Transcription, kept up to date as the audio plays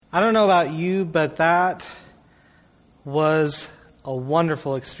I don't know about you, but that was a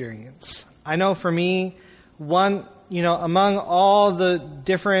wonderful experience. I know for me, among all the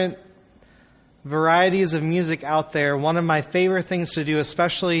different varieties of music out there, one of my favorite things to do,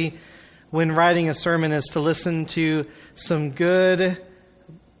 especially when writing a sermon, is to listen to some good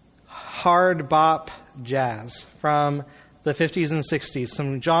hard bop jazz from the 50s and 60s.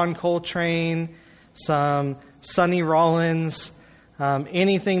 Some John Coltrane, some Sonny Rollins,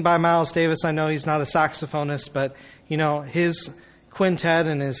 anything by Miles Davis. I know he's not a saxophonist, but his quintet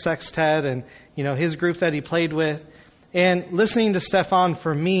and his sextet and his group that he played with. And listening to Stefan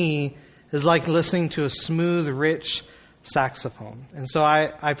for me is like listening to a smooth, rich saxophone. And so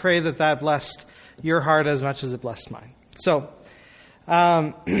I pray that blessed your heart as much as it blessed mine. So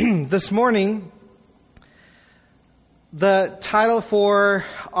this morning, the title for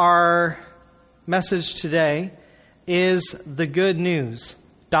our message today is The Good News, ...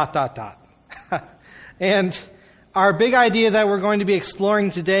 And our big idea that we're going to be exploring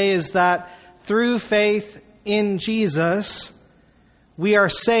today is that through faith in Jesus, we are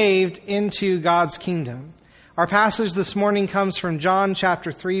saved into God's kingdom. Our passage this morning comes from John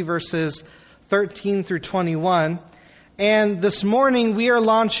chapter 3, verses 13 through 21. And this morning we are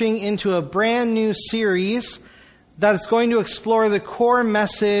launching into a brand new series that is going to explore the core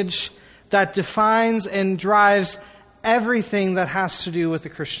message that defines and drives everything that has to do with the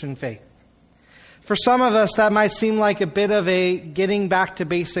Christian faith. For some of us, that might seem like a bit of a getting back to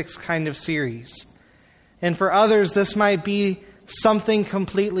basics kind of series. And for others, this might be something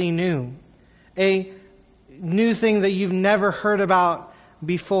completely new, a new thing that you've never heard about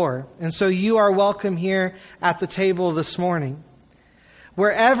before. And so you are welcome here at the table this morning.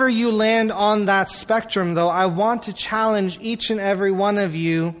 Wherever you land on that spectrum, though, I want to challenge each and every one of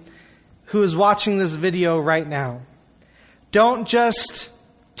you who is watching this video right now. Don't just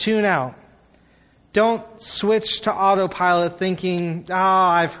tune out. Don't switch to autopilot thinking,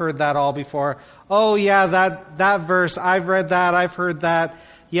 I've heard that all before. Oh yeah, that verse, I've read that, I've heard that.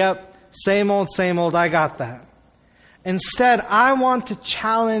 Yep, same old, I got that. Instead, I want to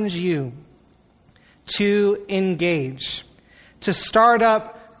challenge you to engage, to start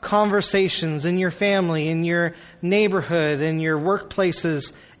up conversations in your family, in your neighborhood, in your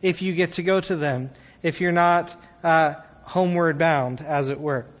workplaces, if you get to go to them, if you're not homeward bound, as it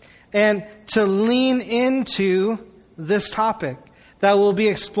were. And to lean into this topic that we'll be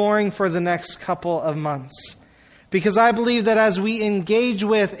exploring for the next couple of months. Because I believe that as we engage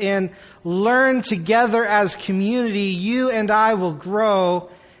with and learn together as community, you and I will grow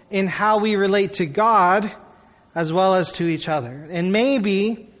in how we relate to God as well as to each other. And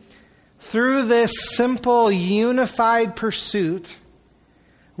maybe through this simple, unified pursuit,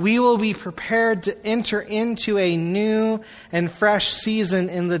 we will be prepared to enter into a new and fresh season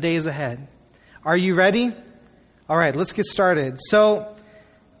in the days ahead. Are you ready? All right, let's get started. So,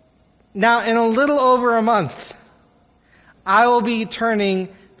 now in a little over a month, I will be turning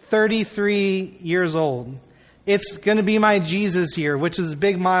 33 years old. It's going to be my Jesus year, which is a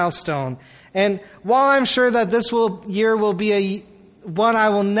big milestone. And while I'm sure that this year will be one I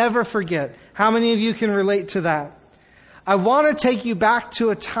will never forget, how many of you can relate to that? I want to take you back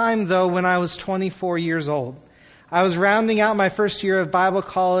to a time, though, when I was 24 years old. I was rounding out my first year of Bible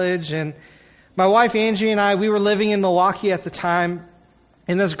college, and my wife Angie and I, we were living in Milwaukee at the time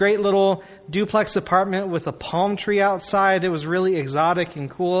in this great little duplex apartment with a palm tree outside. It was really exotic and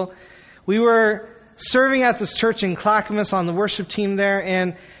cool. We were serving at this church in Clackamas on the worship team there,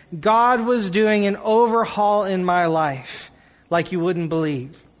 and God was doing an overhaul in my life like you wouldn't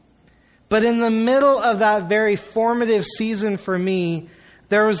believe. But in the middle of that very formative season for me,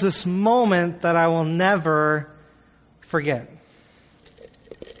 there was this moment that I will never forget.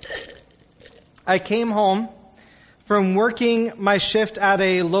 I came home from working my shift at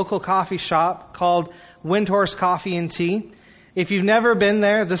a local coffee shop called Windhorse Coffee and Tea. If you've never been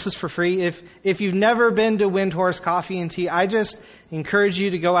there, this is for free. If you've never been to Windhorse Coffee and Tea, I just encourage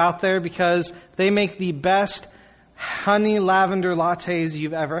you to go out there because they make the best honey lavender lattes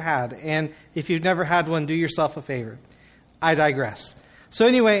you've ever had. And if you've never had one, do yourself a favor. I digress. So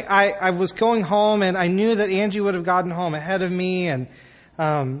anyway, I was going home, and I knew that Angie would have gotten home ahead of me, and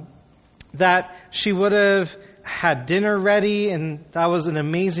that she would have had dinner ready, and that was an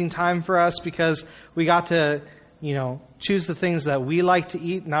amazing time for us because we got to, choose the things that we like to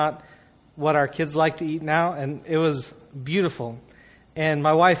eat, not what our kids like to eat now, and it was beautiful. And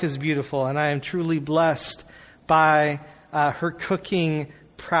my wife is beautiful, and I am truly blessed by her cooking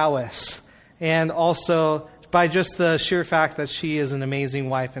prowess, and also by just the sheer fact that she is an amazing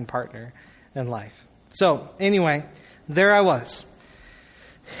wife and partner in life. So anyway, there I was.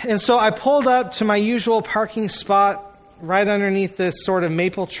 And so I pulled up to my usual parking spot right underneath this sort of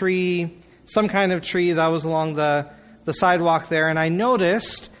maple tree, some kind of tree that was along the sidewalk there. And I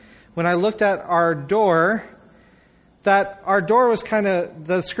noticed when I looked at our door that our door was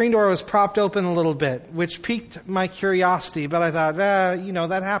the screen door was propped open a little bit, which piqued my curiosity. But I thought,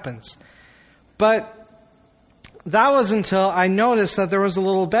 that happens. But that was until I noticed that there was a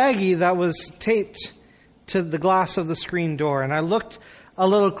little baggie that was taped to the glass of the screen door. And I looked a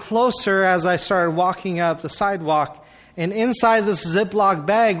little closer as I started walking up the sidewalk. And inside this Ziploc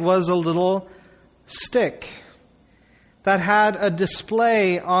bag was a little stick that had a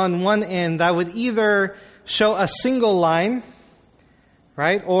display on one end that would either show a single line,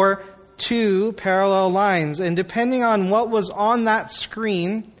 right, or two parallel lines. And depending on what was on that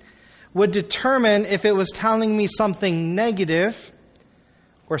screen would determine if it was telling me something negative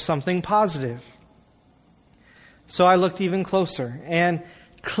or something positive. So I looked even closer, and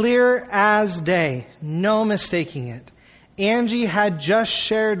clear as day, no mistaking it, Angie had just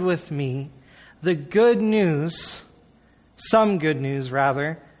shared with me the good news, some good news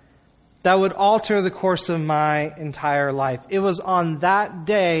rather, that would alter the course of my entire life. It was on that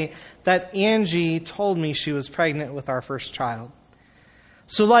day that Angie told me she was pregnant with our first child.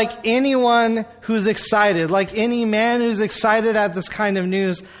 So like anyone who's excited, like any man who's excited at this kind of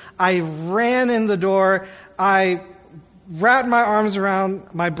news, I ran in the door, I wrapped my arms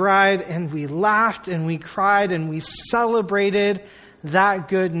around my bride, and we laughed and we cried and we celebrated that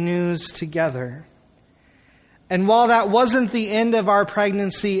good news together. And while that wasn't the end of our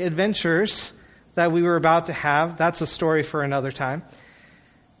pregnancy adventures that we were about to have, that's a story for another time,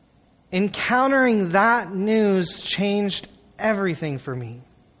 encountering that news changed everything for me.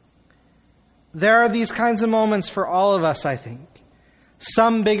 There are these kinds of moments for all of us, I think.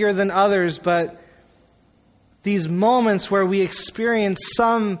 Some bigger than others, but these moments where we experience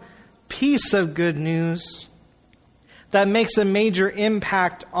some piece of good news that makes a major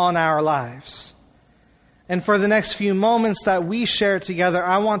impact on our lives. And for the next few moments that we share together,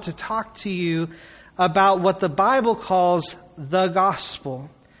 I want to talk to you about what the Bible calls the gospel,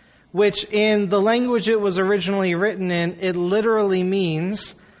 which in the language it was originally written in, it literally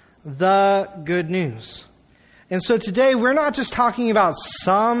means the good news. And so today we're not just talking about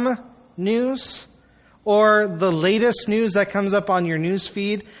some news or the latest news that comes up on your news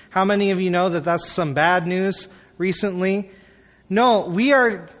feed. How many of you know that that's some bad news recently? No, we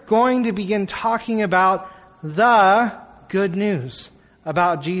are going to begin talking about the good news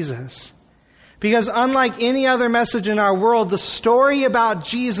about Jesus. Because unlike any other message in our world, the story about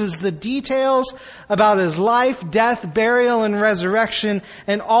Jesus, the details about his life, death, burial, and resurrection,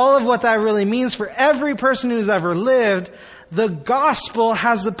 and all of what that really means for every person who's ever lived, the gospel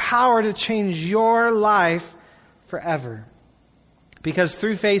has the power to change your life forever. Because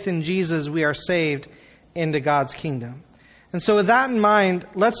through faith in Jesus, we are saved into God's kingdom. And so with that in mind,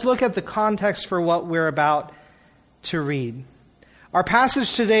 let's look at the context for what we're about to read. Our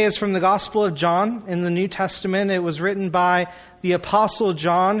passage today is from the Gospel of John in the New Testament. It was written by the Apostle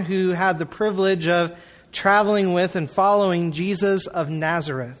John, who had the privilege of traveling with and following Jesus of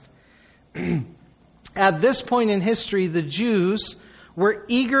Nazareth. At this point in history, the Jews were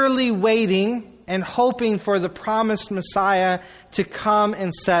eagerly waiting and hoping for the promised Messiah to come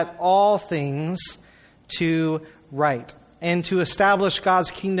and set all things to right and to establish God's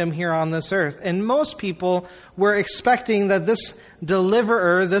kingdom here on this earth. And most people were expecting that this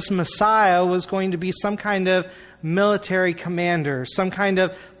deliverer, this Messiah, was going to be some kind of military commander, some kind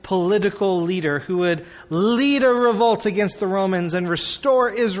of political leader who would lead a revolt against the Romans and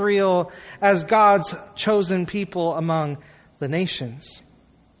restore Israel as God's chosen people among the nations.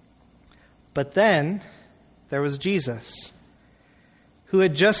 But then there was Jesus, who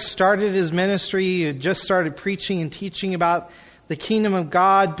had just started his ministry, who had just started preaching and teaching about the kingdom of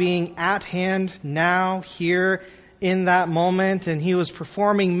God being at hand now, here, in that moment. And he was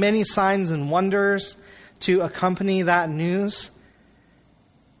performing many signs and wonders to accompany that news.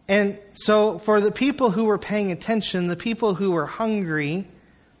 And so for the people who were paying attention, the people who were hungry,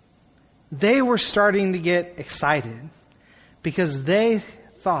 they were starting to get excited because they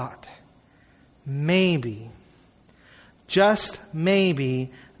thought, maybe, just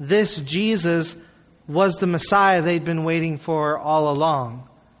maybe, this Jesus was the Messiah they'd been waiting for all along.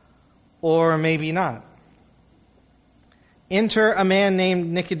 Or maybe not. Enter a man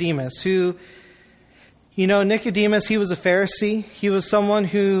named Nicodemus, who, Nicodemus, he was a Pharisee. He was someone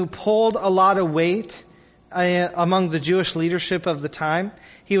who pulled a lot of weight among the Jewish leadership of the time.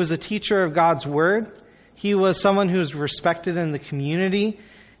 He was a teacher of God's word. He was someone who was respected in the community.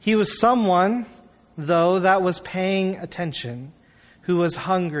 He was someone, though, that was paying attention who was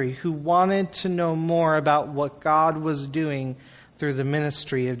hungry, who wanted to know more about what God was doing through the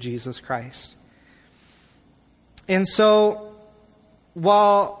ministry of Jesus Christ. And so,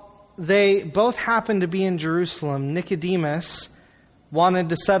 while they both happened to be in Jerusalem, Nicodemus wanted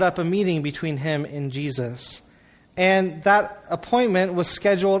to set up a meeting between him and Jesus. And that appointment was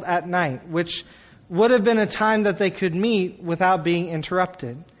scheduled at night, which would have been a time that they could meet without being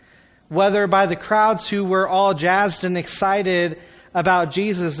interrupted. Whether by the crowds who were all jazzed and excited about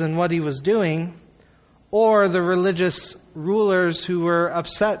Jesus and what he was doing, or the religious rulers who were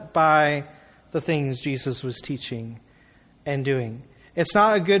upset by the things Jesus was teaching and doing. It's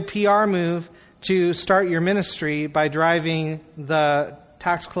not a good PR move to start your ministry by driving the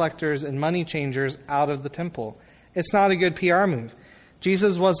tax collectors and money changers out of the temple. It's not a good PR move.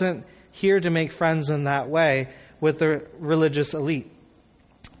 Jesus wasn't here to make friends in that way with the religious elite.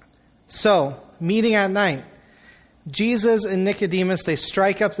 So, meeting at night, Jesus and Nicodemus, they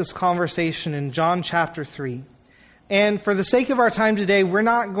strike up this conversation in John chapter 3. And for the sake of our time today, we're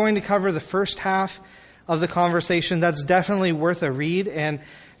not going to cover the first half of the conversation. That's definitely worth a read, and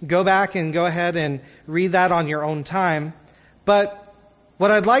go back and go ahead and read that on your own time. But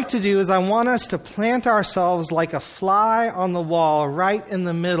what I'd like to do is I want us to plant ourselves like a fly on the wall right in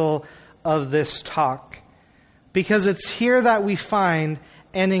the middle of this talk, because it's here that we find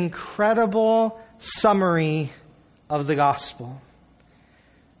an incredible summary of the gospel.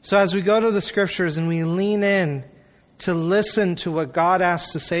 So as we go to the scriptures and we lean in to listen to what God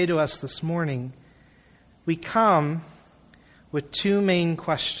has to say to us this morning, we come with two main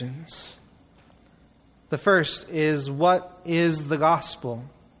questions. The first is, what is the gospel?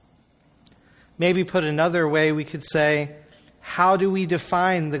 Maybe put another way, we could say, how do we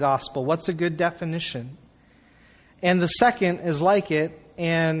define the gospel? What's a good definition? And the second is like it,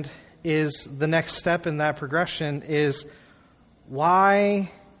 and is the next step in that progression, is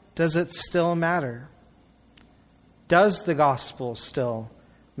why does it still matter? Does the gospel still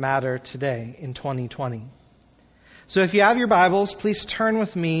matter today in 2020? So if you have your Bibles, please turn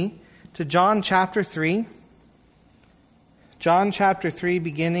with me to John chapter 3. John chapter 3,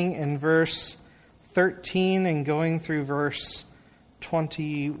 beginning in verse 13 and going through verse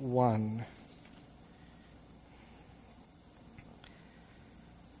 21.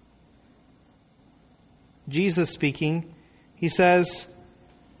 Jesus speaking, he says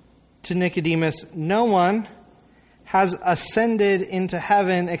to Nicodemus, "No one has ascended into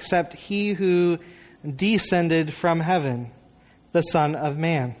heaven except he who descended from heaven, the Son of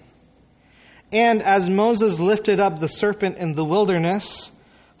Man. And as Moses lifted up the serpent in the wilderness,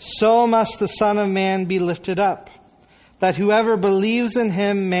 so must the Son of Man be lifted up, that whoever believes in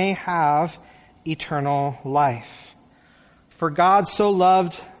him may have eternal life. For God so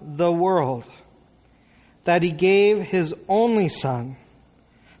loved the world that he gave his only Son,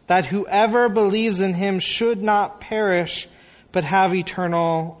 that whoever believes in him should not perish, but have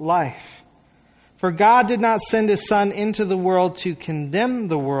eternal life. For God did not send his Son into the world to condemn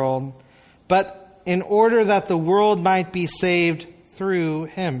the world, but in order that the world might be saved through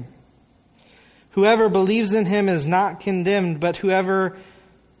him. Whoever believes in him is not condemned, but whoever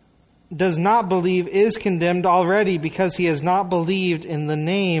does not believe is condemned already, because he has not believed in the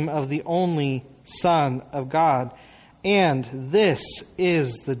name of the only Son of God. And this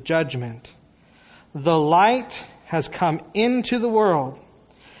is the judgment. The light has come into the world,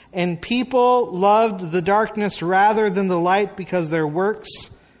 and people loved the darkness rather than the light, because their works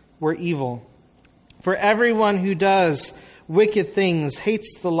were evil. For everyone who does wicked things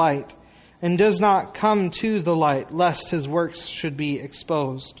hates the light, and does not come to the light, lest his works should be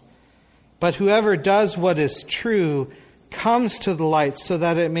exposed. But whoever does what is true comes to the light, so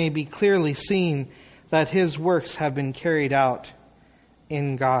that it may be clearly seen that his works have been carried out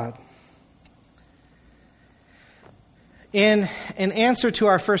in God." In an answer to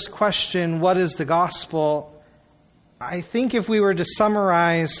our first question, what is the gospel? I think if we were to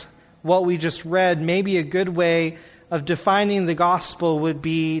summarize what we just read, maybe a good way of defining the gospel would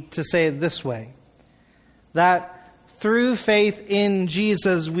be to say it this way: that through faith in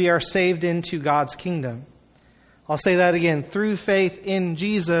Jesus, we are saved into God's kingdom. I'll say that again. Through faith in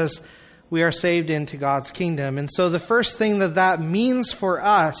Jesus, we are saved into God's kingdom. And so the first thing that means for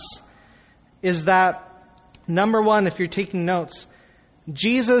us is that, number one, if you're taking notes,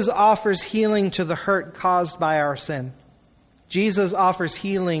 Jesus offers healing to the hurt caused by our sin. Jesus offers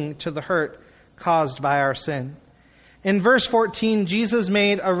healing to the hurt caused by our sin. In verse 14, Jesus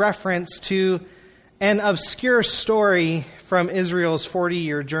made a reference to an obscure story from Israel's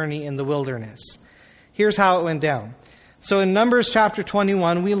 40-year journey in the wilderness. Here's how it went down. So in Numbers chapter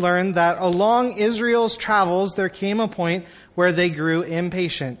 21, we learn that along Israel's travels, there came a point where they grew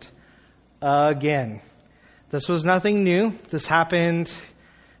impatient again. This was nothing new. This happened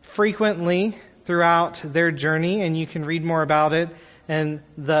frequently throughout their journey, and you can read more about it in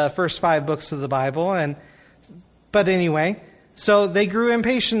the first 5 books of the Bible. But anyway, so they grew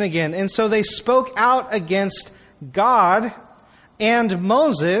impatient again, and so they spoke out against God and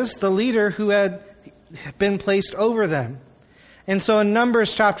Moses, the leader who had been placed over them. And so in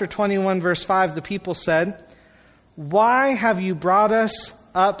Numbers chapter 21, verse 5, the people said, "Why have you brought us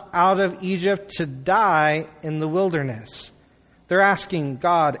up out of Egypt to die in the wilderness?" They're asking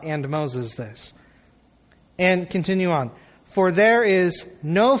God and Moses this. And continue on. "For there is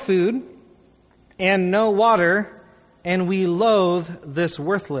no food and no water, and we loathe this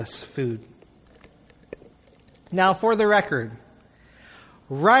worthless food." Now, for the record,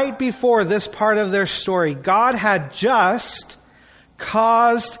 right before this part of their story, God had just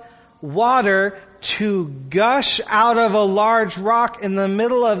caused water to gush out of a large rock in the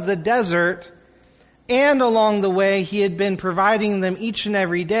middle of the desert, and along the way, He had been providing them each and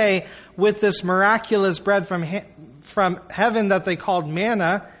every day with this miraculous bread from heaven that they called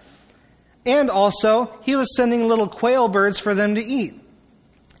manna, and also He was sending little quail birds for them to eat.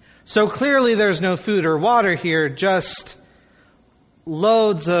 So clearly there's no food or water here, just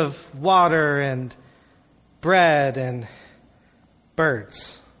loads of water and bread and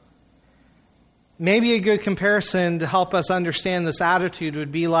birds. Maybe a good comparison to help us understand this attitude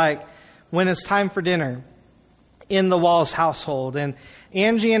would be like when it's time for dinner in the Walls household. And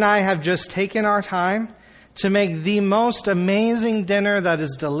Angie and I have just taken our time to make the most amazing dinner that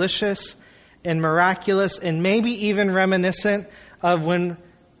is delicious and miraculous and maybe even reminiscent of when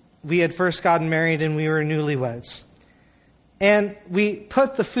we had first gotten married and we were newlyweds. And we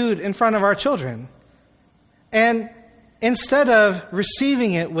put the food in front of our children. And instead of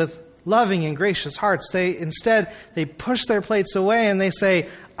receiving it with loving and gracious hearts, they push their plates away and they say,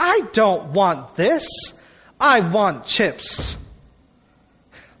 "I don't want this. I want chips."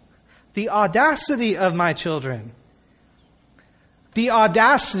 The audacity of my children. The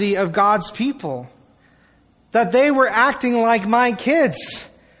audacity of God's people. That they were acting like my kids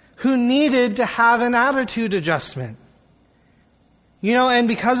who needed to have an attitude adjustment. You know, and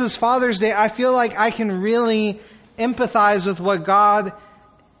because it's Father's Day, I feel like I can really empathize with what God,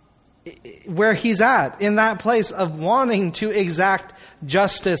 where He's at, in that place of wanting to exact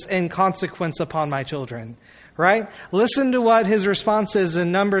justice and consequence upon my children. Right? Listen to what His response is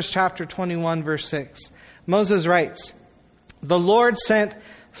in Numbers chapter 21, verse 6. Moses writes, "The Lord sent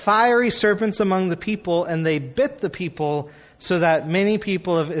fiery serpents among the people, and they bit the people so that many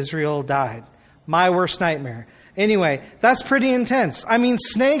people of Israel died." My worst nightmare. Anyway, that's pretty intense. I mean,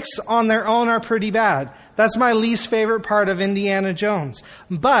 snakes on their own are pretty bad. That's my least favorite part of Indiana Jones.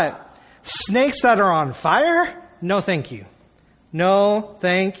 But snakes that are on fire? No, thank you. No,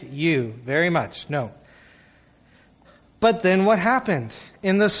 thank you very much. No. But then what happened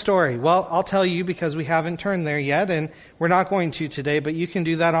in this story? Well, I'll tell you because we haven't turned there yet, and we're not going to today, but you can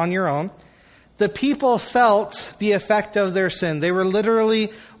do that on your own. The people felt the effect of their sin. They were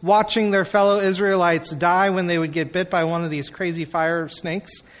literally watching their fellow Israelites die when they would get bit by one of these crazy fire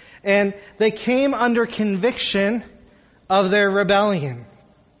snakes. And they came under conviction of their rebellion.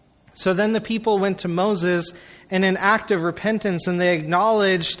 So then the people went to Moses in an act of repentance, and they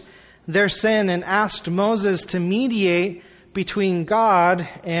acknowledged their sin and asked Moses to mediate between God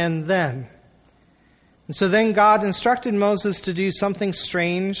and them. And so then God instructed Moses to do something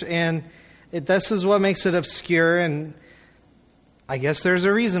strange, and this is what makes it obscure, and I guess there's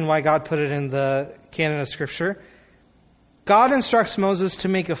a reason why God put it in the canon of Scripture. God instructs Moses to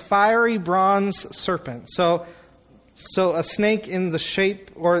make a fiery bronze serpent. So a snake in the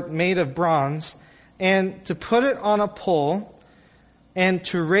shape or made of bronze, and to put it on a pole and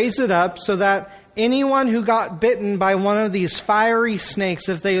to raise it up so that anyone who got bitten by one of these fiery snakes,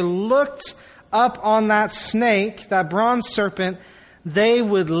 if they looked up on that snake, that bronze serpent, they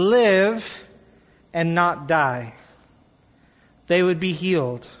would live and not die. They would be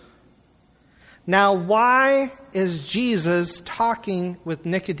healed. Now, why is Jesus talking with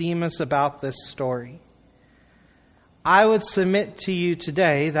Nicodemus about this story? I would submit to you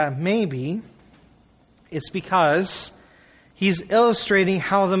today that maybe it's because He's illustrating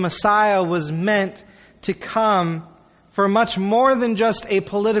how the Messiah was meant to come for much more than just a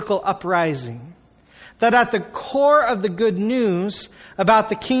political uprising. That at the core of the good news about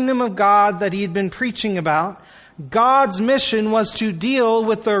the kingdom of God that He had been preaching about, God's mission was to deal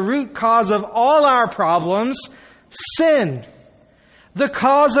with the root cause of all our problems, sin. The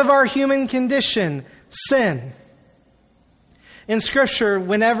cause of our human condition, sin. In Scripture,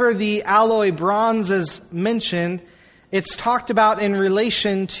 whenever the alloy bronze is mentioned, It's talked about in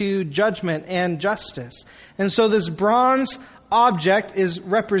relation to judgment and justice. And so this bronze object is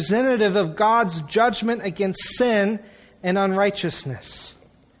representative of God's judgment against sin and unrighteousness.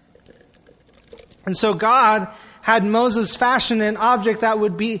 And so God had Moses fashion an object that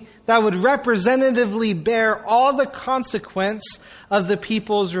would representatively bear all the consequence of the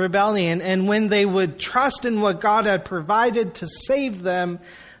people's rebellion. And when they would trust in what God had provided to save them,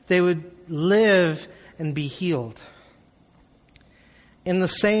 they would live and be healed. In the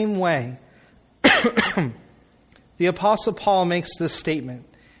same way, the Apostle Paul makes this statement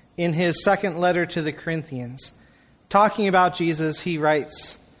in his second letter to the Corinthians. Talking about Jesus, he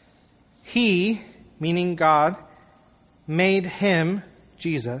writes, "He," meaning God, "made him,"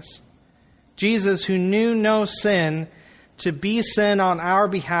 Jesus, who knew no sin, to be sin on our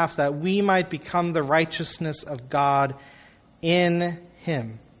behalf, that we might become the righteousness of God in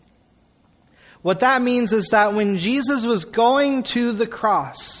him." What that means is that when Jesus was going to the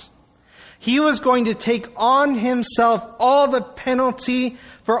cross, he was going to take on himself all the penalty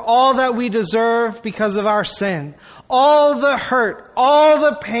for all that we deserve because of our sin. All the hurt, all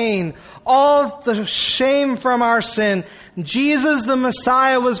the pain, all the shame from our sin. Jesus, the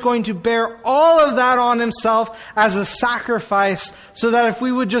Messiah, was going to bear all of that on himself as a sacrifice, so that if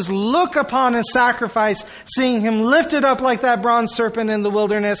we would just look upon his sacrifice, seeing him lifted up like that bronze serpent in the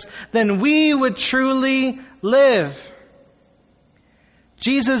wilderness, then we would truly live.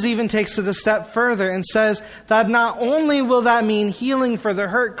 Jesus even takes it a step further and says that not only will that mean healing for the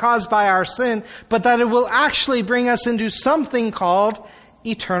hurt caused by our sin, but that it will actually bring us into something called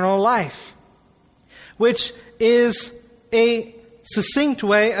eternal life, which is a succinct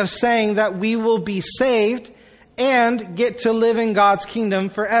way of saying that we will be saved and get to live in God's kingdom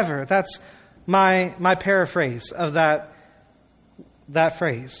forever. That's my paraphrase of that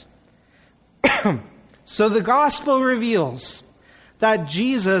phrase. So the gospel reveals that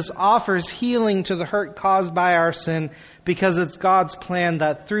Jesus offers healing to the hurt caused by our sin, because it's God's plan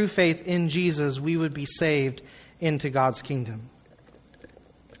that through faith in Jesus we would be saved into God's kingdom.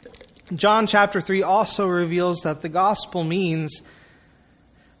 John chapter 3 also reveals that the gospel means,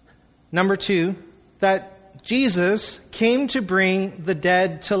 number 2, that Jesus came to bring the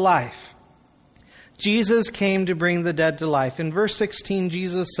dead to life. Jesus came to bring the dead to life. In verse 16,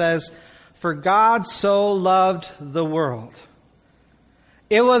 Jesus says, "For God so loved the world."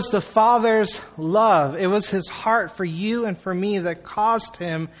 It was the Father's love. It was his heart for you and for me that caused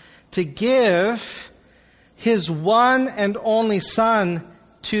him to give his one and only Son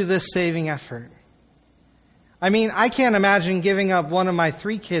to this saving effort. I mean, I can't imagine giving up one of my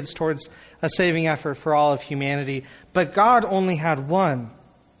 3 kids towards a saving effort for all of humanity, but God only had one.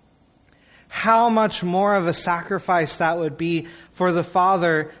 How much more of a sacrifice that would be for the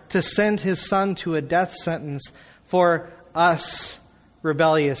Father to send his Son to a death sentence for us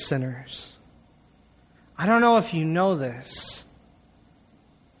rebellious sinners. I don't know if you know this,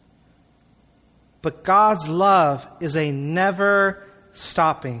 but God's love is a never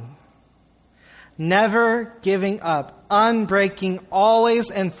stopping, never giving up, unbreaking, always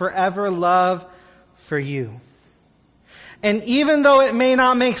and forever love for you. And even though it may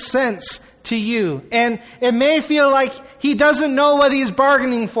not make sense to you, and it may feel like he doesn't know what he's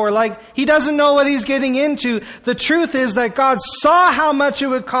bargaining for, like he doesn't know what he's getting into, the truth is that God saw how much it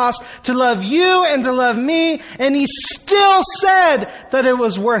would cost to love you and to love me, and he still said that it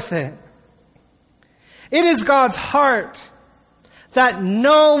was worth it. It is God's heart that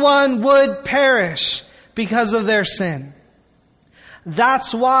no one would perish because of their sin.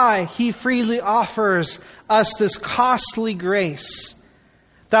 That's why he freely offers us this costly grace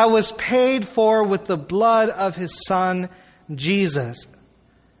that was paid for with the blood of his Son, Jesus.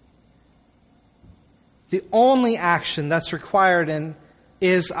 The only action that's required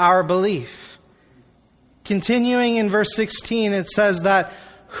is our belief. Continuing in verse 16, it says that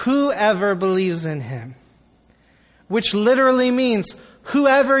whoever believes in him, which literally means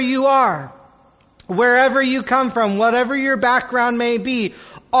whoever you are, wherever you come from, whatever your background may be,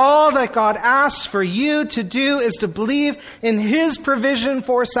 all that God asks for you to do is to believe in his provision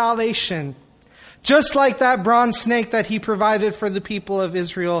for salvation. Just like that bronze snake that he provided for the people of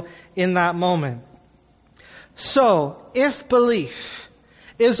Israel in that moment. So, if belief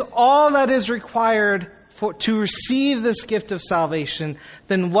is all that is required to receive this gift of salvation,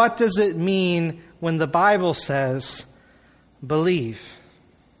 then what does it mean when the Bible says, believe?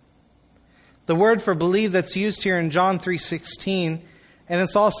 The word for believe that's used here in John 3:16, and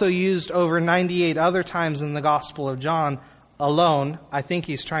it's also used over 98 other times in the Gospel of John alone. I think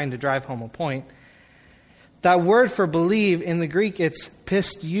he's trying to drive home a point. That word for believe in the Greek, it's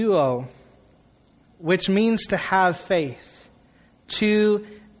pisteuo, which means to have faith, to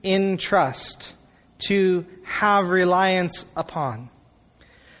entrust, to have reliance upon.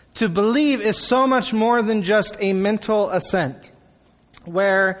 To believe is so much more than just a mental assent,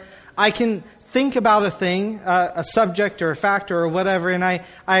 where I can think about a thing, a subject or a fact or whatever, and I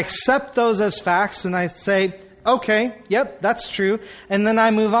accept those as facts, and I say, okay, yep, that's true, and then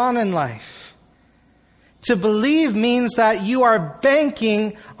I move on in life. To believe means that you are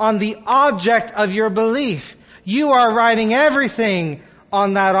banking on the object of your belief. You are writing everything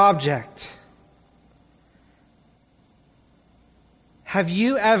on that object. Have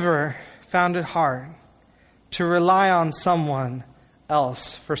you ever found it hard to rely on someone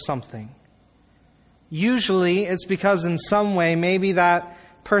else for something? Usually it's because in some way maybe that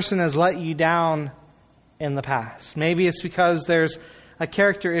person has let you down in the past. Maybe it's because there's a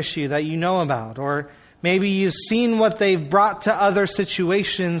character issue that you know about, or maybe you've seen what they've brought to other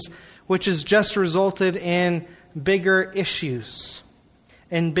situations, which has just resulted in bigger issues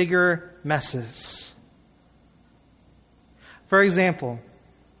and bigger messes. For example,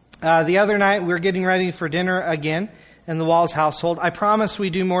 the other night we were getting ready for dinner again in the Walls household. I promise we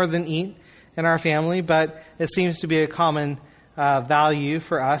do more than eat in our family, but it seems to be a common value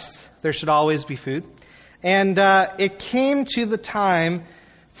for us. There should always be food. And it came to the time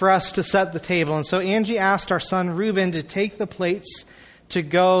for us to set the table. And so Angie asked our son Reuben to take the plates to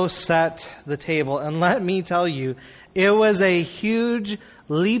go set the table. And let me tell you, it was a huge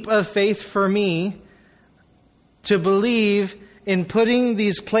leap of faith for me to believe in putting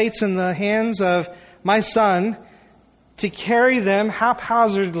these plates in the hands of my son to carry them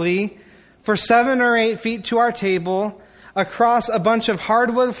haphazardly for 7 or 8 feet to our table across a bunch of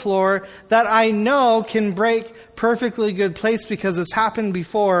hardwood floor that I know can break perfectly good plates because it's happened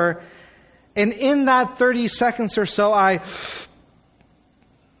before. And in that 30 seconds or so, I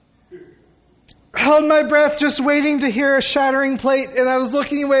held my breath just waiting to hear a shattering plate. And I was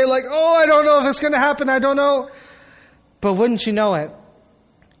looking away like, oh, I don't know if it's going to happen. I don't know. But wouldn't you know it,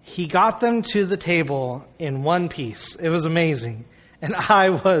 he got them to the table in one piece. It was amazing. And I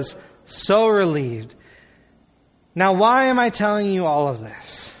was so relieved. Now, why am I telling you all of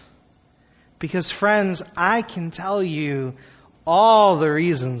this? Because, friends, I can tell you all the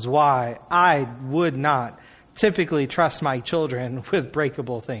reasons why I would not typically trust my children with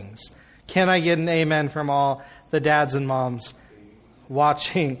breakable things. Can I get an amen from all the dads and moms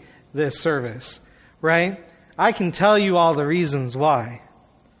watching this service? Right? I can tell you all the reasons why.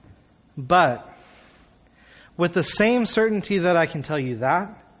 But with the same certainty that I can tell you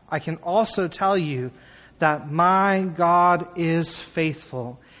that, I can also tell you that my God is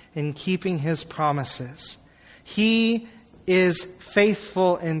faithful in keeping His promises. He is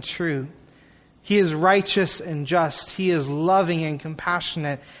faithful and true. He is righteous and just. He is loving and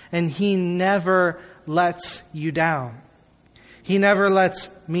compassionate. And He never lets you down. He never lets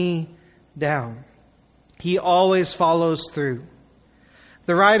me down. He always follows through.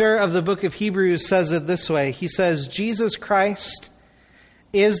 The writer of the book of Hebrews says it this way. He says, Jesus Christ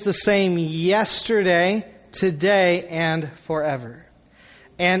is the same yesterday, today, and forever.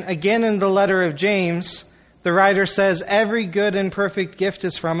 And again in the letter of James, the writer says, every good and perfect gift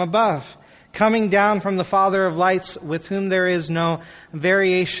is from above, coming down from the Father of lights, with whom there is no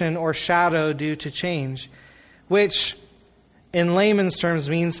variation or shadow due to change. Which, in layman's terms,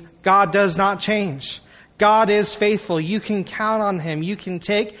 means God does not change. God is faithful. You can count on Him. You can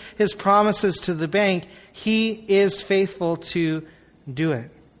take His promises to the bank. He is faithful to do it.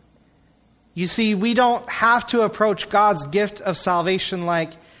 You see, we don't have to approach God's gift of salvation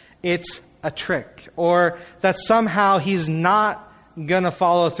like it's a trick, or that somehow He's not going to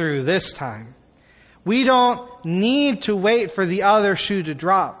follow through this time. We don't need to wait for the other shoe to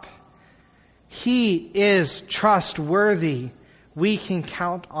drop. He is trustworthy. We can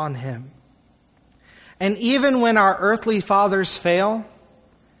count on Him. And even when our earthly fathers fail,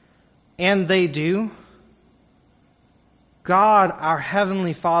 and they do, God, our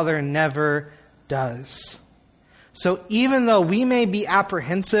Heavenly Father, never does. So even though we may be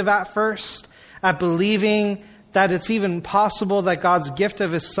apprehensive at first, at believing that it's even possible that God's gift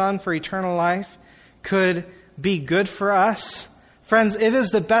of His Son for eternal life could be good for us, friends, it is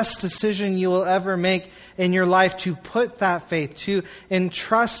the best decision you will ever make in your life to put that faith, to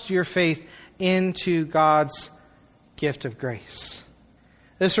entrust your faith into God's gift of grace.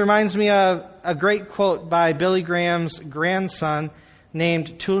 This reminds me of a great quote by Billy Graham's grandson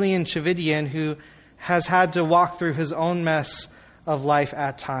named Tullian Tchividjian, who has had to walk through his own mess of life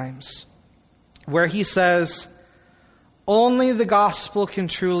at times, where he says, only the gospel can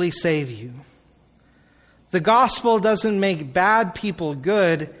truly save you. The gospel doesn't make bad people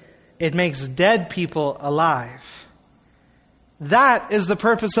good, It makes dead people alive. That is the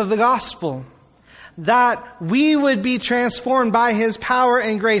purpose of the gospel. That we would be transformed by His power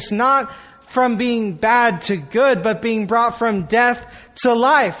and grace, not from being bad to good, but being brought from death to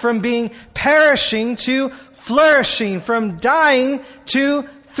life, from being perishing to flourishing, from dying to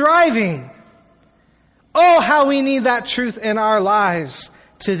thriving. Oh, how we need that truth in our lives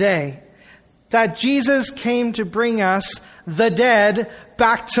today. That Jesus came to bring us, the dead,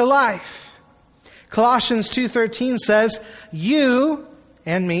 back to life. Colossians 2:13 says, you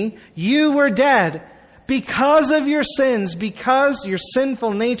and me, you were dead because of your sins, because your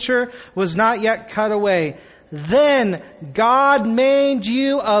sinful nature was not yet cut away. Then God made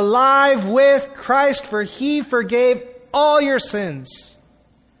you alive with Christ, for He forgave all your sins.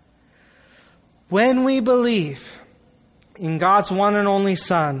 When we believe in God's one and only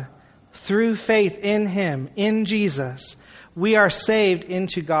Son, through faith in Him, in Jesus, we are saved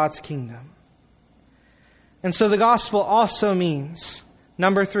into God's kingdom. And so the gospel also means,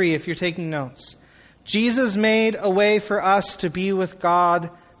 number 3, if you're taking notes, Jesus made a way for us to be with God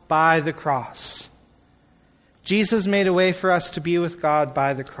by the cross. Jesus made a way for us to be with God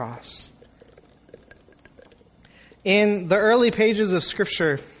by the cross. In the early pages of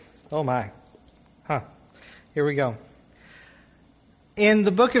Scripture, here we go. In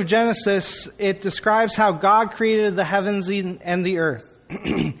the book of Genesis, it describes how God created the heavens and the earth.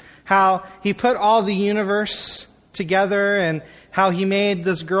 How He put all the universe together and how He made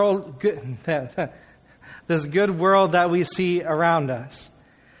this good world that we see around us.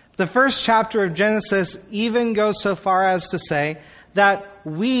 The first chapter of Genesis even goes so far as to say that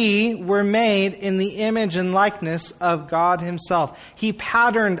we were made in the image and likeness of God Himself. He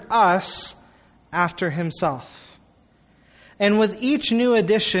patterned us after Himself. And with each new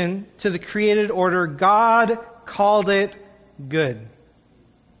addition to the created order, God called it good.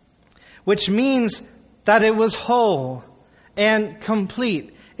 Which means that it was whole and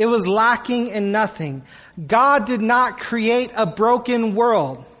complete. It was lacking in nothing. God did not create a broken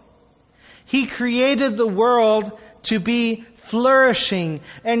world. He created the world to be flourishing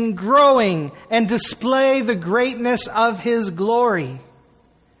and growing and display the greatness of His glory.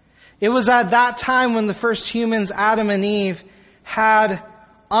 It was at that time when the first humans, Adam and Eve, had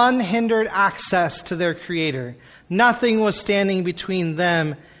unhindered access to their Creator. Nothing was standing between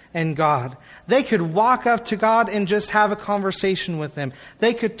them and God. They could walk up to God and just have a conversation with Him.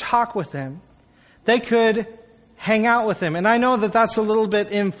 They could talk with Him. They could hang out with Him. And I know that that's a little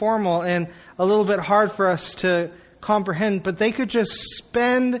bit informal and a little bit hard for us to comprehend, but they could just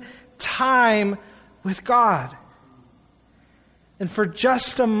spend time with God. And for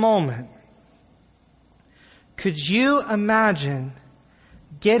just a moment, could you imagine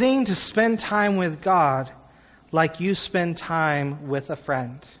getting to spend time with God like you spend time with a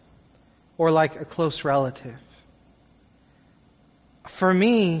friend or like a close relative? For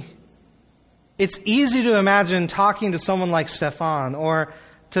me, it's easy to imagine talking to someone like Stefan or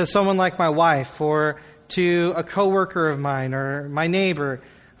to someone like my wife or to a coworker of mine or my neighbor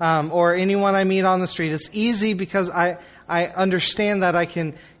or anyone I meet on the street. It's easy because I understand that, I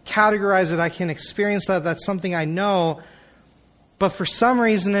can categorize it, I can experience that, that's something I know. But for some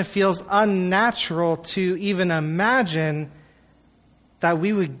reason it feels unnatural to even imagine that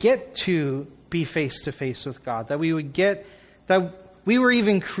we would get to be face to face with God, that we were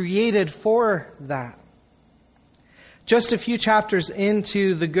even created for that. Just a few chapters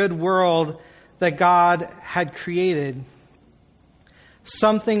into the good world that God had created,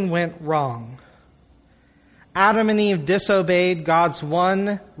 something went wrong. Adam and Eve disobeyed God's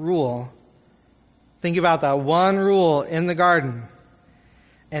one rule. Think about that, one rule in the garden.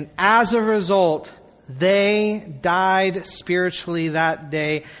 And as a result, they died spiritually that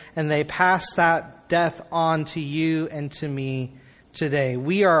day, and they passed that death on to you and to me today.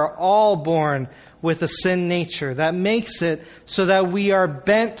 We are all born with a sin nature that makes it so that we are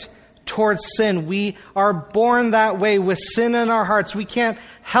bent towards sin. We are born that way with sin in our hearts. We can't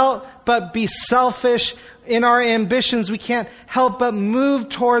help but be selfish in our ambitions. We can't help but move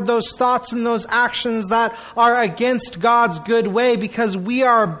toward those thoughts and those actions that are against God's good way because we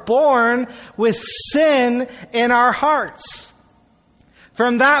are born with sin in our hearts.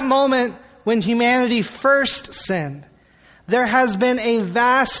 From that moment when humanity first sinned, there has been a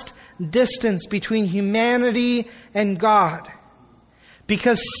vast distance between humanity and God.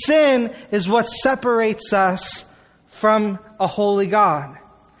 Because sin is what separates us from a holy God.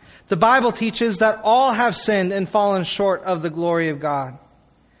 The Bible teaches that all have sinned and fallen short of the glory of God.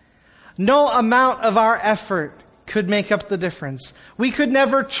 No amount of our effort could make up the difference. We could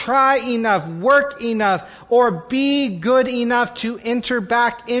never try enough, work enough, or be good enough to enter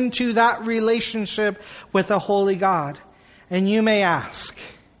back into that relationship with a holy God. And you may ask,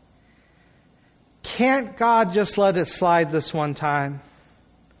 can't God just let it slide this one time?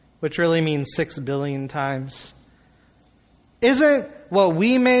 Which really means 6 billion times. Isn't what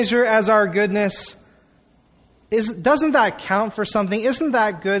we measure as our goodness, doesn't that count for something? Isn't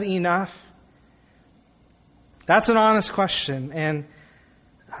that good enough? That's an honest question, and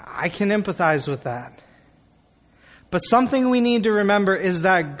I can empathize with that. But something we need to remember is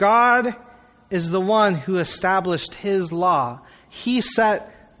that God is the one who established His law. He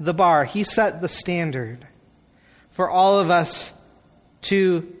set the bar. He set the standard for all of us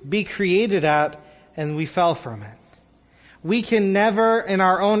to be created at, and we fell from it. We can never, in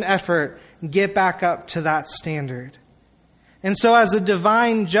our own effort, get back up to that standard. And so as a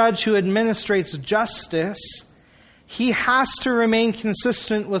divine judge who administrates justice, He has to remain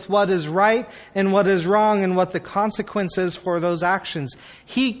consistent with what is right and what is wrong and what the consequence is for those actions.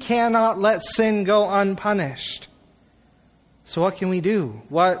 He cannot let sin go unpunished. So what can we do?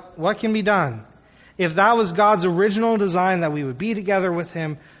 What can be done? If that was God's original design, that we would be together with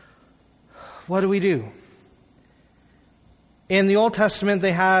Him, what do we do? In the Old Testament,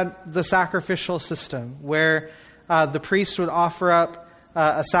 they had the sacrificial system where the priest would offer up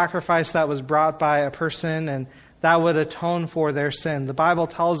a sacrifice that was brought by a person, and that would atone for their sin. The Bible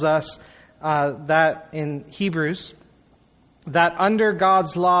tells us that in Hebrews, that under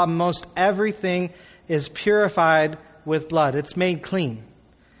God's law, most everything is purified with blood. It's made clean.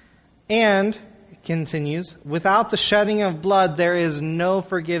 And, it continues, without the shedding of blood, there is no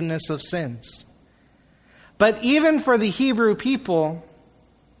forgiveness of sins. But even for the Hebrew people,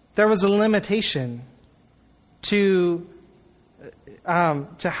 there was a limitation to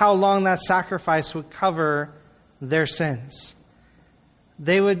how long that sacrifice would cover their sins.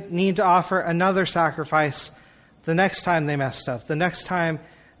 They would need to offer another sacrifice the next time they messed up, the next time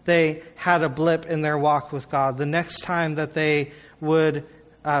they had a blip in their walk with God, the next time that they would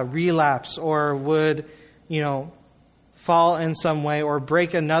relapse or would, fall in some way or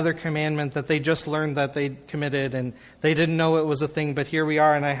break another commandment that they just learned that they committed and they didn't know it was a thing, but here we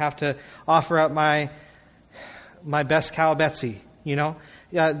are and I have to offer up my best cow Betsy,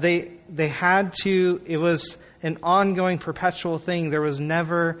 They had to, it was an ongoing perpetual thing. There was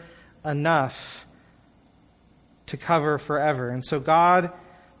never enough to cover forever. And so God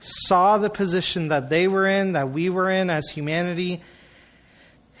saw the position that they were in, that we were in as humanity,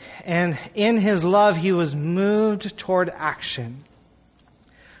 and in His love, He was moved toward action.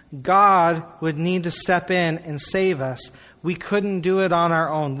 God would need to step in and save us. We couldn't do it on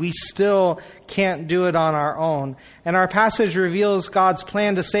our own. We still can't do it on our own. And our passage reveals God's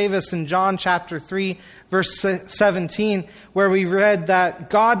plan to save us in John chapter 3, verse 17, where we read that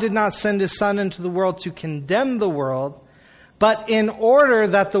God did not send His Son into the world to condemn the world, but in order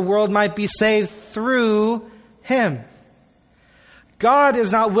that the world might be saved through Him. God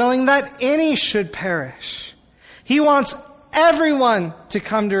is not willing that any should perish. He wants everyone to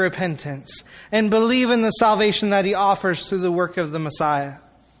come to repentance and believe in the salvation that He offers through the work of the Messiah.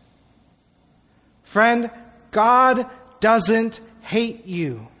 Friend, God doesn't hate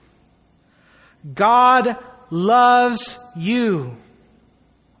you. God loves you.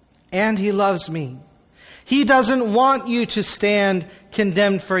 And He loves me. He doesn't want you to stand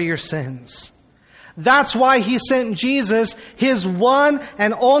condemned for your sins. That's why He sent Jesus, His one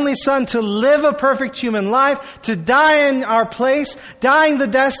and only Son, to live a perfect human life, to die in our place, dying the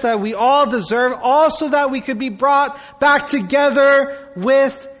death that we all deserve, all so that we could be brought back together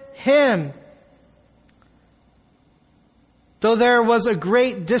with Him. Though there was a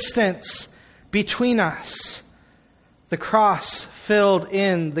great distance between us, the cross filled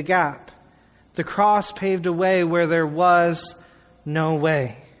in the gap. The cross paved a way where there was no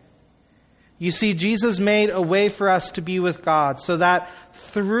way. You see, Jesus made a way for us to be with God so that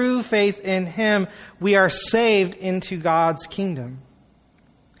through faith in Him, we are saved into God's kingdom.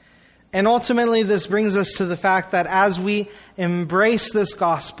 And ultimately, this brings us to the fact that as we embrace this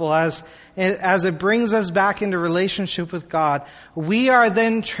gospel, as it brings us back into relationship with God, we are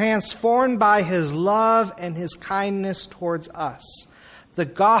then transformed by His love and His kindness towards us. The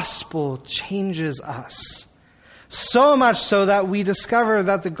gospel changes us. So much so that we discover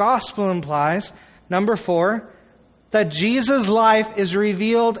that the gospel implies, number 4, that Jesus' life is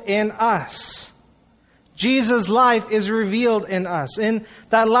revealed in us. Jesus' life is revealed in us. In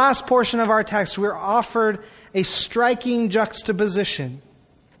that last portion of our text, we're offered a striking juxtaposition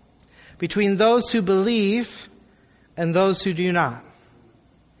between those who believe and those who do not.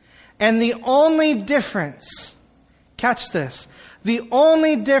 And the only difference Catch this. The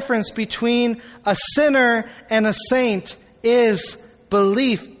only difference between a sinner and a saint is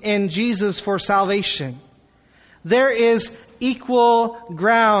belief in Jesus for salvation. There is equal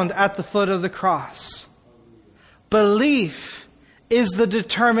ground at the foot of the cross. Belief is the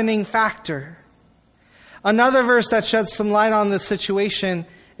determining factor. Another verse that sheds some light on this situation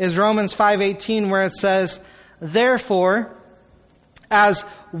is Romans 5:18, where it says, "Therefore, as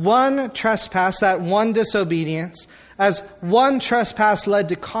one trespass," that one disobedience, "as one trespass led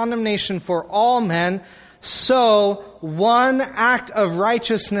to condemnation for all men, so one act of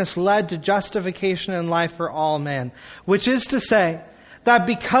righteousness led to justification and life for all men." Which is to say that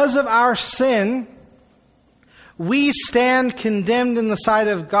because of our sin, we stand condemned in the sight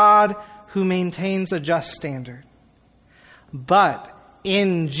of God, who maintains a just standard. But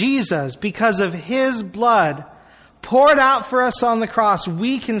in Jesus, because of His blood poured out for us on the cross,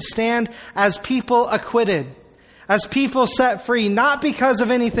 we can stand as people acquitted, as people set free, not because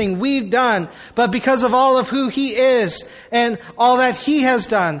of anything we've done, but because of all of who He is and all that He has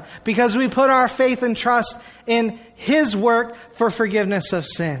done, because we put our faith and trust in His work for forgiveness of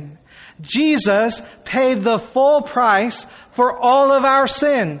sin. Jesus paid the full price for all of our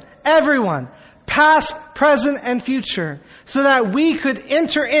sin, everyone, past, present, and future, so that we could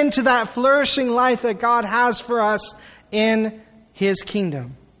enter into that flourishing life that God has for us in His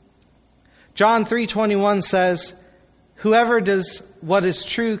kingdom. John 3:21 says, "Whoever does what is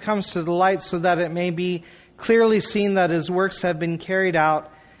true comes to the light, so that it may be clearly seen that his works have been carried out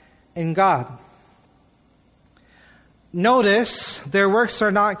in God." Notice, their works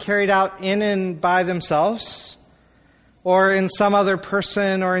are not carried out in and by themselves, or in some other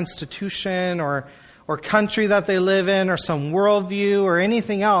person or institution or country that they live in, or some worldview or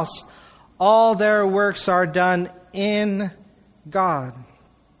anything else. All their works are done in God.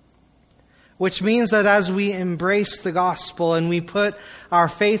 Which means that as we embrace the gospel and we put our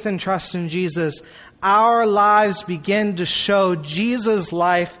faith and trust in Jesus, our lives begin to show Jesus'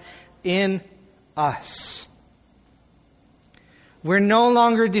 life in us. We're no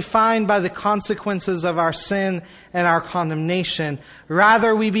longer defined by the consequences of our sin and our condemnation.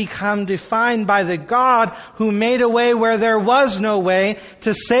 Rather, we become defined by the God who made a way where there was no way,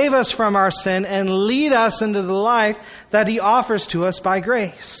 to save us from our sin and lead us into the life that He offers to us by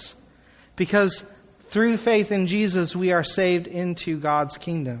grace. Because through faith in Jesus, we are saved into God's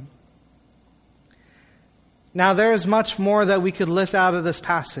kingdom. Now, there is much more that we could lift out of this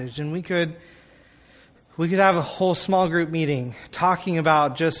passage, and we could have a whole small group meeting talking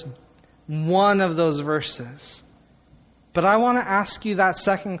about just one of those verses. But I want to ask you that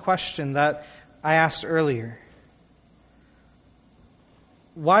second question that I asked earlier.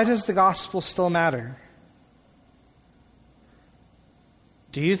 Why does the gospel still matter?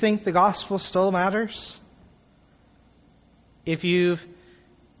 Do you think the gospel still matters? If you've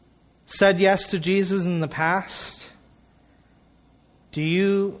said yes to Jesus in the past, do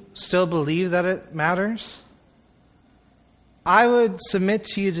you still believe that it matters? I would submit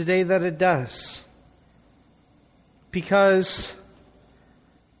to you today that it does. Because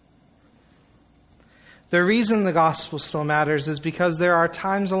the reason the gospel still matters is because there are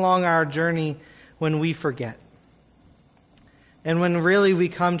times along our journey when we forget. And when really we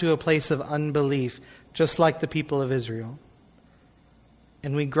come to a place of unbelief, just like the people of Israel.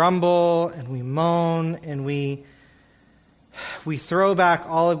 And we grumble and we moan and we throw back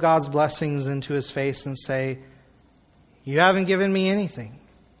all of God's blessings into His face and say, "You haven't given me anything."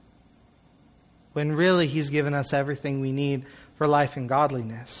 When really He's given us everything we need for life and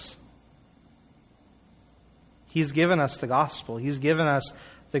godliness. He's given us the gospel. He's given us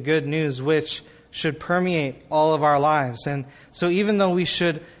the good news, which should permeate all of our lives. And so even though we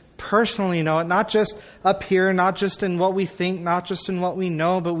should personally know it, not just up here, not just in what we think, not just in what we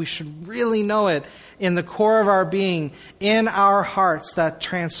know, but we should really know it in the core of our being, in our hearts, that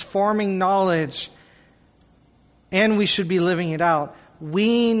transforming knowledge, and we should be living it out.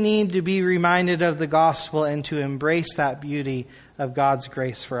 We need to be reminded of the gospel and to embrace that beauty of God's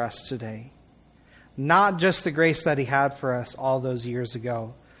grace for us today. Not just the grace that He had for us all those years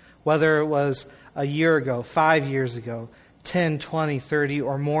ago, whether it was a year ago, 5 years ago, 10, 20, 30,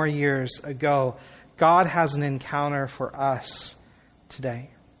 or more years ago. God has an encounter for us today.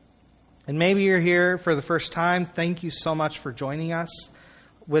 And maybe you're here for the first time. Thank you so much for joining us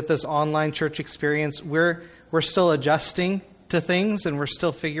with this online church experience. We're still adjusting to things and we're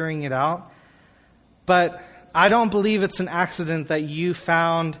still figuring it out. But I don't believe it's an accident that you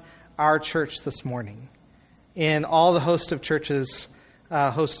found our church this morning in all the host of churches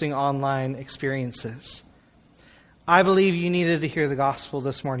hosting online experiences. I believe you needed to hear the gospel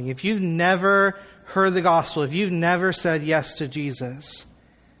this morning. If you've never heard the gospel, if you've never said yes to Jesus,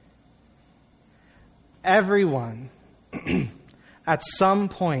 everyone at some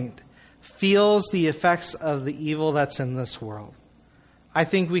point feels the effects of the evil that's in this world. I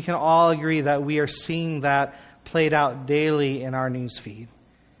think we can all agree that we are seeing that played out daily in our newsfeed.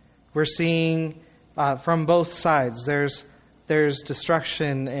 We're seeing from both sides. There's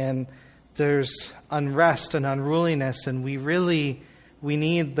destruction and there's unrest and unruliness, and we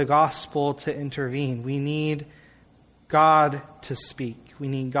need the gospel to intervene. We need God to speak. We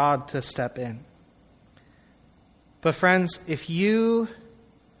need God to step in. But friends, if you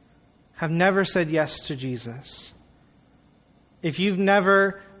have never said yes to Jesus, if you've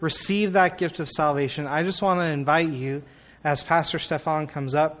never received that gift of salvation, I just want to invite you, as Pastor Stefan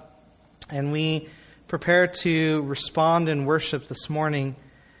comes up and we prepare to respond in worship this morning,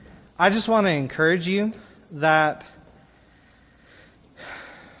 I just want to encourage you that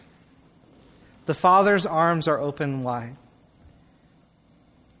the Father's arms are open wide.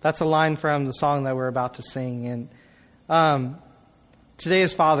 That's a line from the song that we're about to sing. And today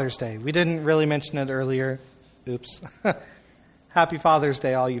is Father's Day. We didn't really mention it earlier. Oops. Happy Father's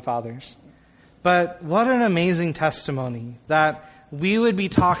Day, all you fathers. But what an amazing testimony that we would be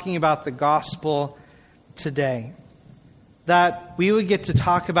talking about the gospel today. That we would get to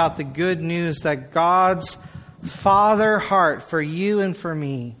talk about the good news that God's Father heart for you and for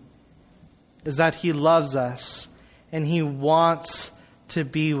me is that He loves us and He wants to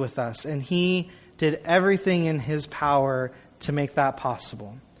be with us. And He did everything in His power to make that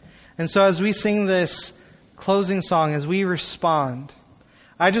possible. And so as we sing this closing song, as we respond,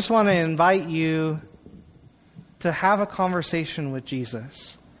 I just want to invite you to have a conversation with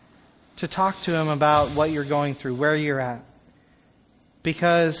Jesus, to talk to Him about what you're going through, where you're at,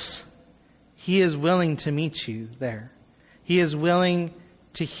 because He is willing to meet you there. He is willing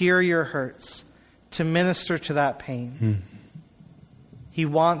to hear your hurts, to minister to that pain. He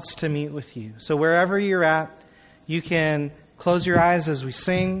wants to meet with you. So wherever you're at, you can close your eyes as we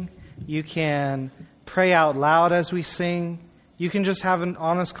sing. You can pray out loud as we sing. You can just have an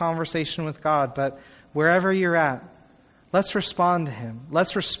honest conversation with God. But wherever you're at, let's respond to Him.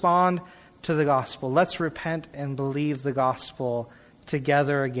 Let's respond to the gospel. Let's repent and believe the gospel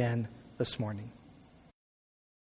together again this morning.